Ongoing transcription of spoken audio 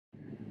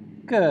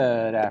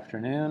Good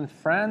afternoon,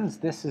 friends.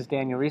 This is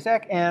Daniel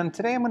Rizak, and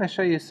today I'm going to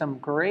show you some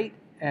great,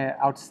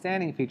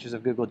 outstanding features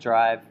of Google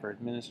Drive for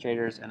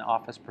administrators and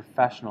office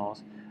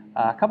professionals.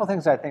 A couple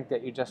things I think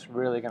that you're just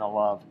really going to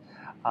love.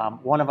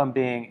 One of them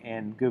being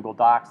in Google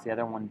Docs, the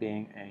other one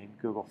being in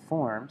Google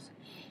Forms.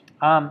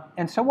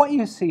 And so what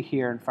you see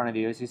here in front of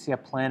you is you see a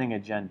planning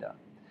agenda.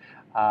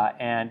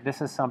 And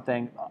this is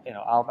something,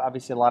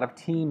 obviously a lot of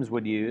teams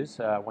would use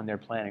when they're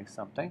planning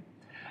something,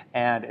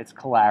 and it's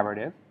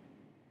collaborative.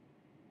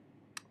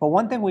 But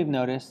one thing we've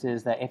noticed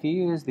is that if you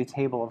use the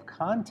table of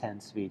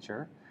contents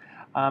feature,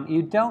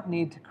 you don't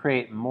need to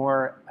create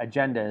more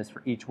agendas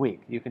for each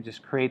week. You can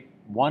just create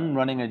one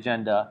running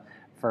agenda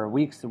for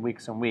weeks and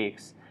weeks and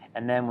weeks.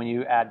 And then when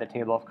you add the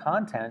table of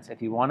contents,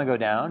 if you want to go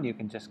down, you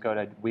can just go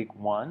to week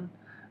 1.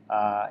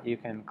 You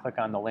can click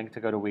on the link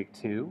to go to week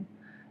 2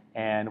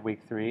 and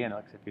week 3. And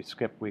if you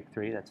skip week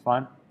 3, that's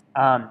fine.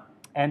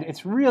 And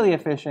it's really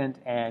efficient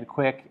and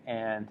quick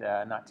and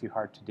not too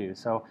hard to do.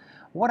 So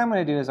what I'm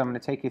going to do is I'm going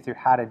to take you through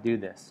how to do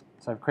this.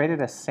 So I've created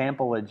a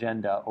sample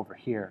agenda over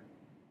here.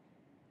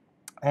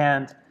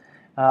 And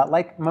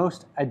like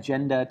most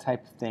agenda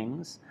type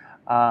things,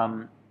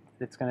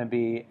 it's going to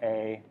be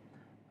a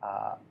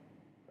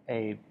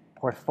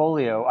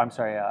portfolio, an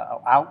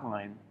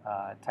outline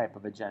type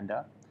of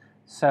agenda.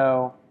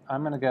 So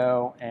I'm going to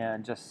go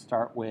and just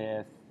start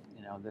with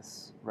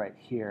this right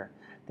here.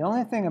 The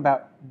only thing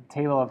about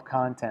table of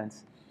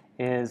contents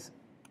is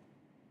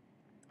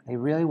they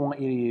really want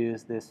you to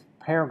use this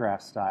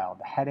paragraph style,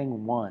 the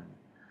heading 1.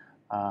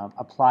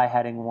 Apply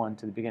heading 1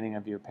 to the beginning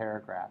of your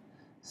paragraph.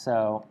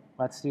 So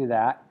let's do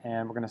that,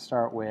 and we're going to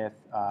start with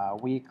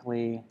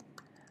weekly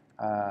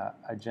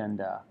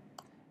agenda.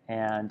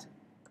 And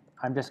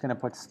I'm just going to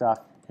put stuff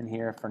in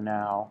here for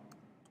now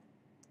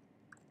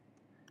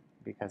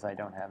because I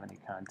don't have any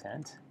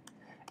content.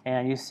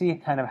 And you see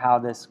kind of how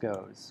this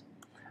goes.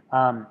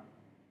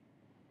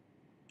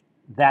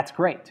 That's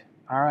great.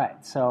 All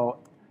right, so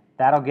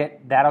that'll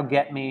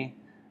get me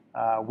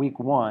week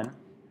 1.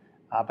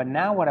 But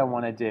now what I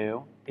want to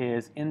do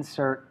is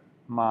insert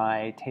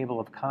my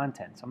table of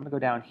contents. So I'm going to go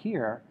down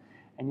here,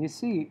 and you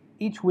see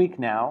each week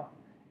now,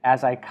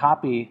 as I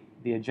copy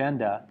the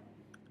agenda,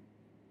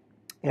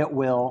 it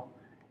will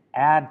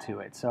add to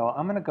it. So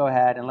I'm going to go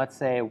ahead and let's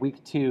say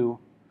week 2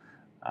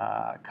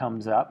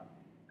 comes up.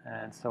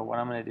 And so what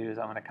I'm going to do is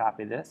I'm going to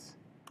copy this.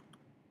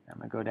 I'm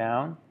going to go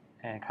down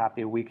and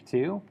copy week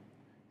 2.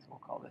 So we'll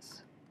call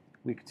this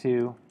week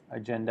 2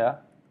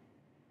 agenda.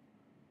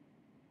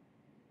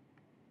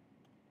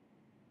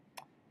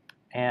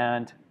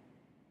 And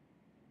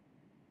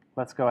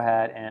let's go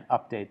ahead and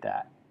update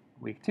that.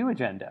 Week 2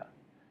 agenda.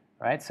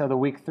 Right? So the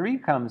week 3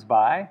 comes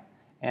by,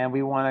 and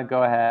we want to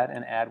go ahead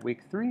and add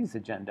week 3's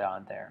agenda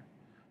on there.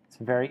 It's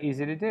very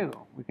easy to do.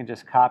 We can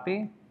just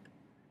copy.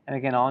 And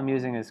again, all I'm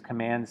using is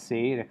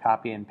Command-C to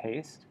copy and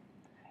paste,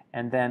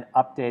 and then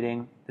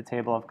updating the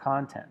table of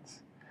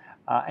contents.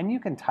 And you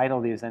can title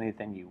these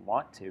anything you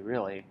want to,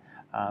 really.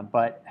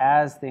 But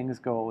as things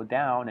go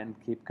down and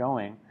keep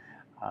going,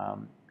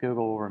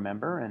 Google will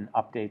remember and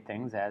update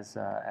things as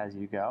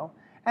you go.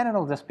 And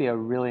it'll just be a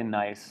really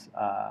nice,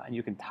 and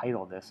you can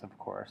title this, of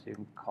course. You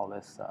can call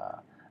this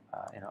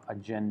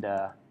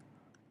Agenda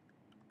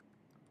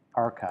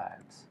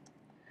Archives.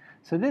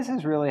 So this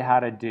is really how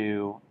to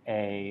do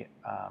a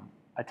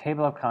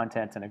table of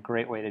contents and a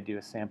great way to do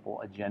a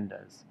sample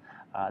agendas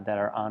that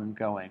are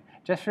ongoing.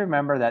 Just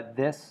remember that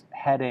this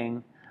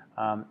heading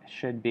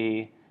should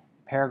be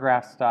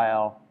paragraph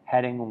style,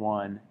 heading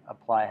 1,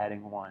 apply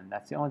heading 1.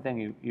 That's the only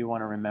thing you want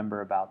to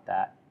remember about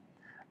that.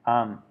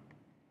 All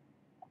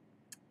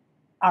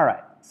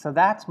right, so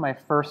that's my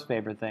first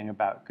favorite thing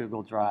about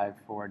Google Drive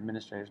for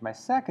administrators. My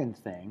second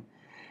thing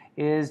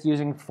is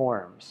using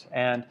forms.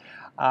 And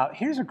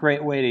here's a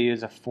great way to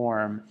use a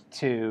form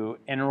to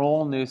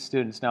enroll new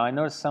students. Now I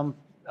know some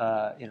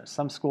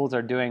schools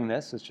are doing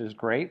this, which is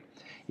great.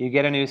 You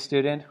get a new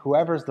student,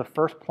 whoever's the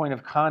first point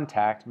of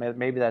contact,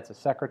 maybe that's a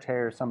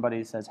secretary or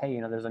somebody says, hey,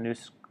 there's a new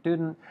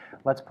student,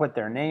 let's put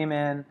their name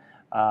in,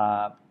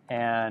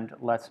 and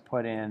let's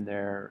put in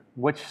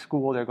which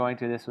school they're going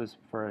to. This was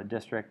for a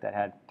district that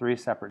had 3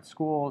 separate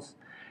schools,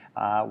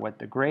 what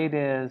the grade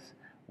is,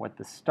 what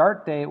the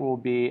start date will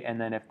be, and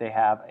then if they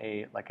have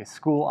a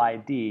school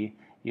ID,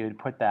 you would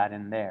put that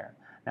in there.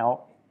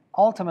 Now,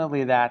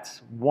 ultimately,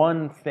 that's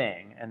one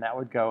thing, and that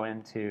would go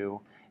into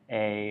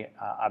a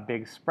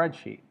big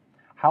spreadsheet.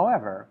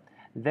 However,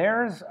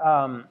 there's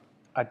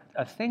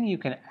a thing you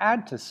can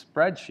add to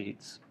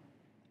spreadsheets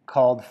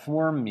called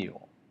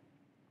Formmule.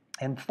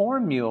 And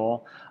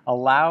Formmule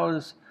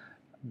allows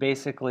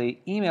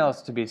basically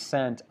emails to be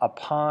sent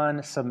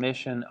upon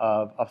submission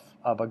of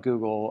a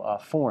Google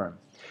form.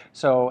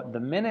 So the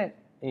minute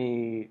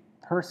a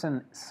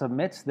person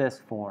submits this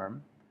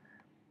form,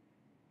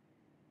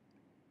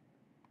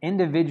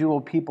 individual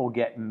people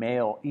get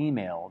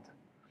emailed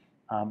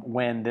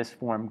when this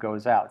form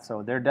goes out.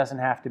 So there doesn't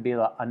have to be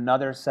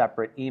another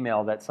separate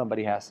email that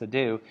somebody has to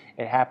do.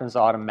 It happens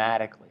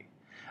automatically.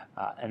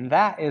 And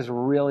that is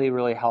really,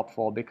 really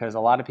helpful because a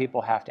lot of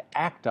people have to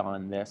act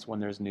on this when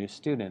there's new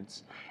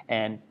students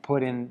and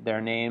put in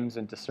their names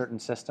into certain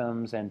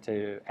systems and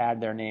to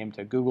add their name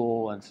to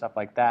Google and stuff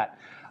like that.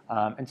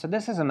 And so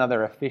this is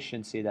another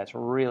efficiency that's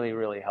really,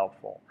 really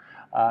helpful.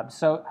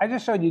 So I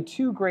just showed you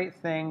two great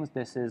things.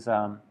 This is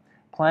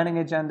planning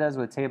agendas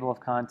with table of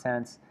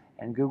contents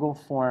and Google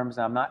Forms.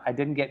 I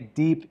didn't get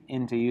deep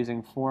into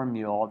using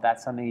Formule.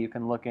 That's something you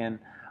can look in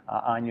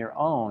on your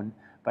own.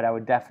 But I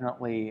would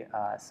definitely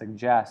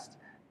suggest,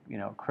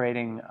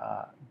 creating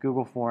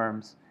Google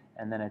Forms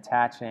and then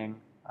attaching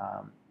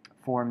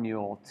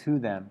Formule to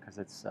them because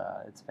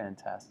it's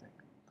fantastic.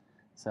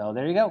 So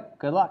there you go.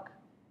 Good luck.